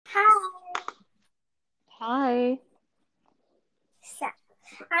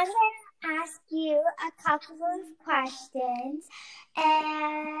couple of questions,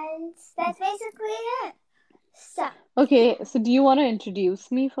 and that's basically it. So, Okay, so do you want to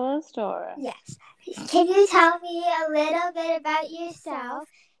introduce me first or? yes. Can you tell me a little bit about yourself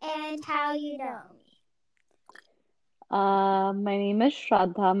and how you know me? My name is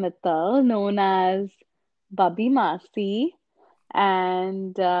Shradha Mittal, known as Bubby Masi,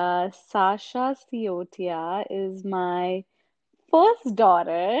 and Sasha Siotia is my first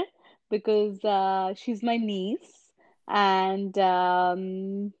daughter because she's my niece, and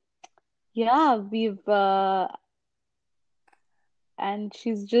yeah, we've and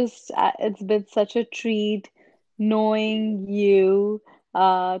she's just it's been such a treat knowing you,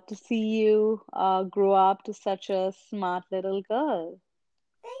 to see you grow up to such a smart little girl.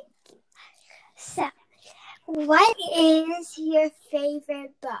 So, what is your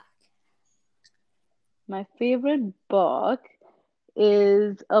favorite book? My favorite book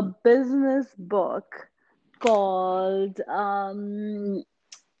is a business book called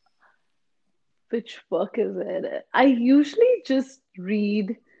which book is it? I usually just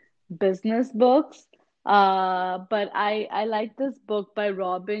read business books, but I like this book by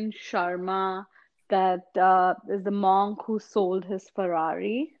Robin Sharma that is the monk who sold his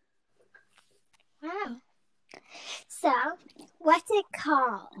Ferrari. Wow. So, what's it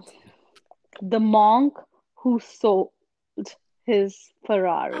called? The monk who sold his Oh, I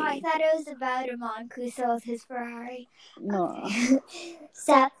Ferrari. thought it was about a monk who sold his Ferrari. No. Okay.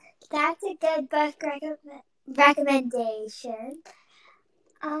 So, that's a good book recommendation.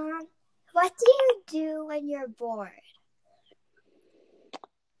 Um, what do you do when you're bored?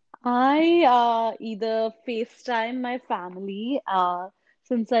 I either FaceTime my family,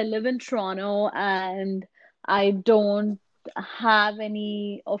 since I live in Toronto and I don't have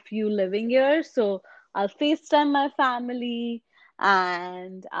any of you living here, so I'll FaceTime my family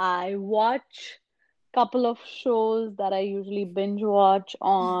and I watch couple of shows that I usually binge watch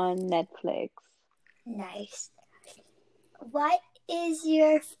on Netflix. Nice. What is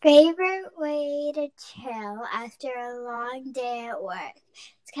your favorite way to chill after a long day at work?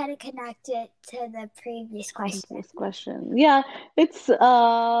 It's kind of connected to the previous question. This question. Yeah, it's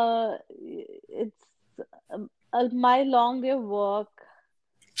my long day of work.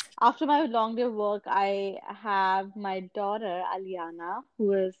 After my long day of work, I have my daughter Aliana,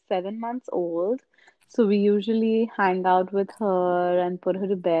 who is 7 months old. So we usually hang out with her and put her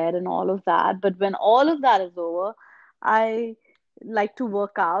to bed and all of that. But when all of that is over, I like to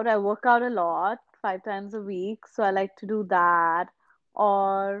work out. I work out a lot, 5 times a week. So I like to do that,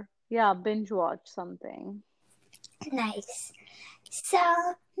 or yeah, binge watch something. Nice. So,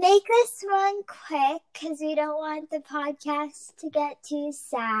 make this one quick because we don't want the podcast to get too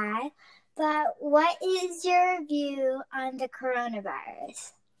sad. But what is your view on the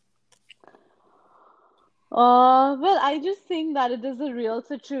coronavirus? Well, I just think that it is a real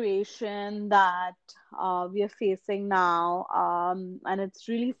situation that we are facing now, and it's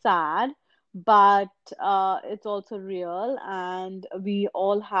really sad, but it's also real, and we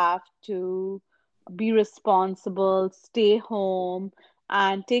all have to be responsible, stay home,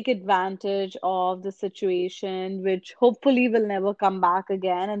 and take advantage of the situation, which hopefully will never come back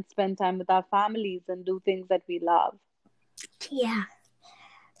again, and spend time with our families and do things that we love. Yeah.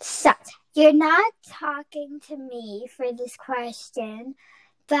 So, you're not talking to me for this question,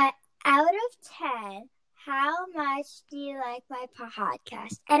 but out of 10, how much do you like my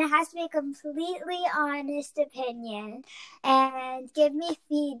podcast? And it has to be a completely honest opinion and give me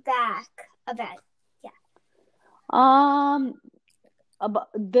feedback about it. Um, about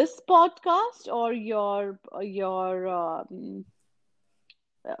this podcast or your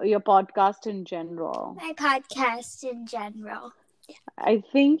podcast in general? My podcast in general. I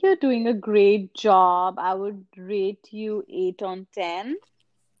think you're doing a great job. I would rate you 8 on 10.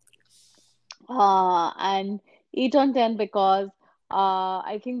 And 8 on 10 because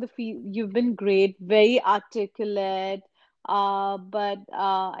I think you've been great, very articulate. But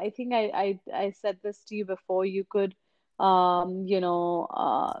I think I said this to you before. You could, you know,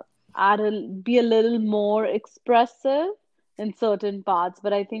 be a little more expressive in certain parts.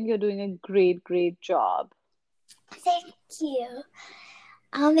 But I think you're doing a great job. Thank you.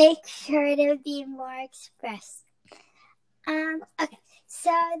 I'll make sure to be more expressive. Okay. So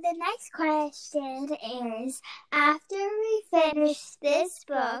the next question is, after we finish this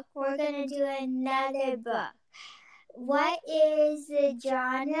book, we're gonna do another book. What is the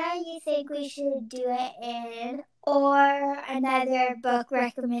genre you think we should do it in, or another book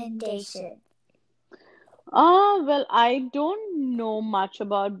recommendation? Well, I don't know much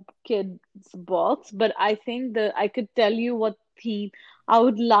about kids' books, but I think that I could tell you what theme I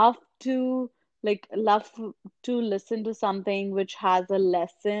would love to like love to listen to something which has a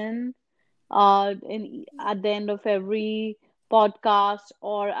lesson in at the end of every podcast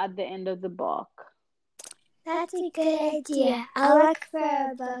or at the end of the book. That's a good idea. I'll look for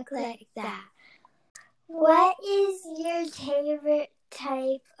a book like that. What is your favorite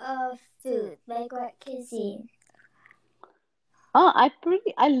type of food? Like what cuisine?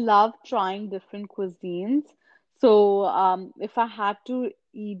 I love trying different cuisines. So if I had to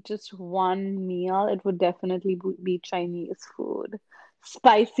eat just one meal, it would definitely be Chinese food,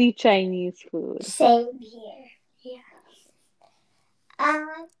 spicy Chinese food. Same here. Yeah.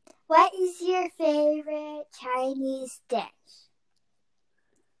 Um, what is your favorite Chinese dish?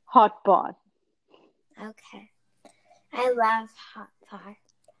 Hot pot. Okay. I love hot pot.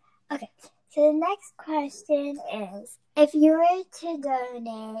 Okay. So the next question is, if you were to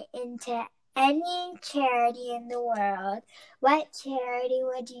donate into any charity in the world, what charity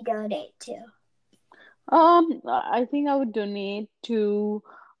would you donate to? I think I would donate to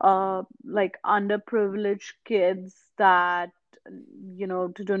like underprivileged kids that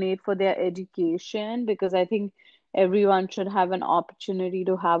to donate for their education because I think everyone should have an opportunity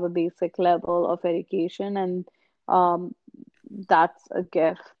to have a basic level of education and um that's a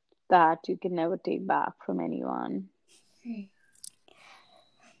gift that you can never take back from anyone.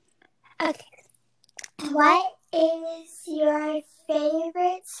 Okay. What is your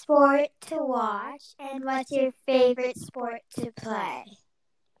favorite sport to watch, and what's your favorite sport to play?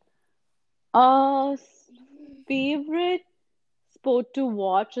 Uh, Favorite sport to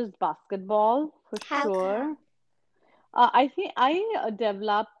watch is basketball for How sure. come? I think I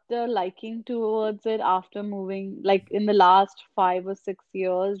developed a liking towards it after moving, like in the last 5 or 6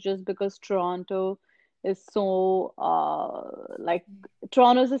 years, just because Toronto is so, like,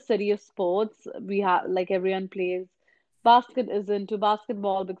 Toronto is a city of sports. We have, like, everyone plays is into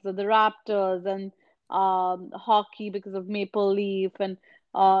basketball because of the Raptors and hockey because of Maple Leaf. And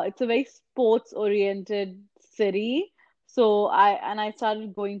it's a very sports-oriented city. So I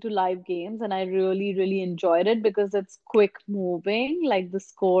started going to live games and I really, really enjoyed it because it's quick moving, like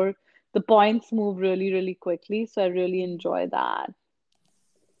the points move really, really quickly. So I really enjoy that.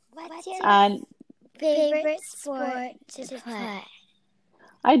 What's your And favorite sport to play?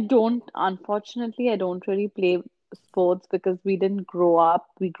 unfortunately, I don't really play sports because we didn't grow up.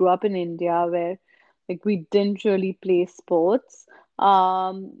 We grew up in India where like we didn't really play sports.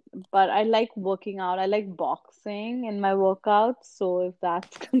 Um, but I like working out. I like boxing in my workouts. So if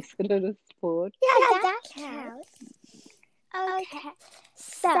that's considered a sport. Yeah, that counts. Okay.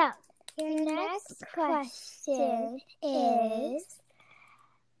 So, your next question is,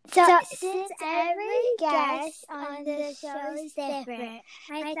 since every guest on the show is different,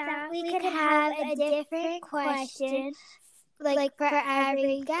 I thought we could have a different question, like for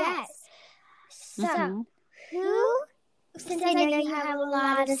every guest. So, Mm-hmm. who, since I know you have a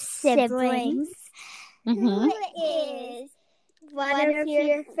lot of siblings, Mm-hmm. who is one of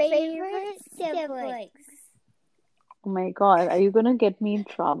your favorite siblings? Oh my God, are you gonna get me in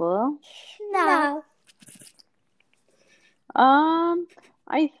trouble? No. Um,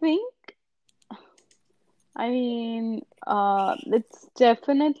 I think it's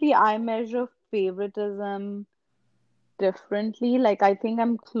definitely I measure favoritism differently. Like I think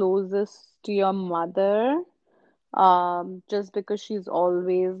I'm closest to your mother, just because she's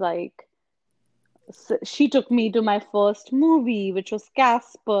always like she took me to my first movie, which was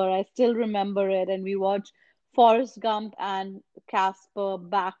Casper. I still remember it, and we watched Forrest Gump and Casper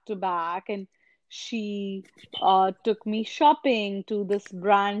back to back. And she took me shopping to this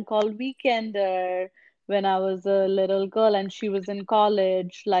brand called Weekender when I was a little girl, and she was in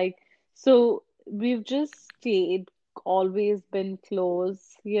college. Like, so we've just stayed, always been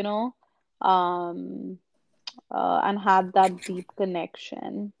close, and had that deep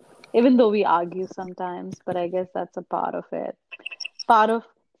connection, even though we argue sometimes, but I guess that's a part of it. Part of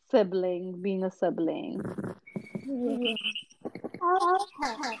being a sibling. Yeah.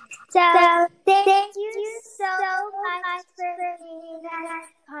 Okay. So, thank you so much for being on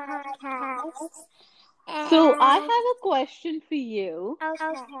our podcast. So I have And, a question for you.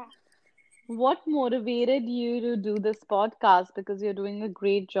 okay. What motivated you to do this podcast? Because you're doing a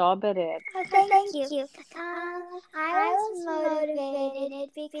great job at it. Oh, thank you. I was motivated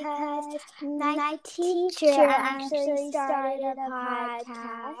because my teacher actually started a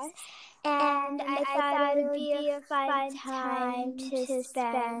podcast, and I thought it would be a fun time to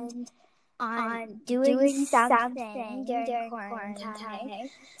spend on doing something during quarantine.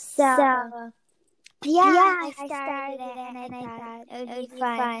 So, yeah, I started it, and I thought it would be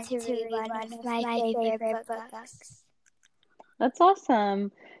fun to read one of my favorite books. That's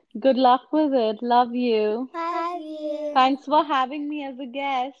awesome. Good luck with it. Love you. Love you. Thanks for having me as a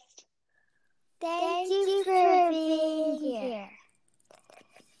guest. Thank you for being here.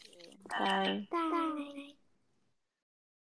 Bye. Bye.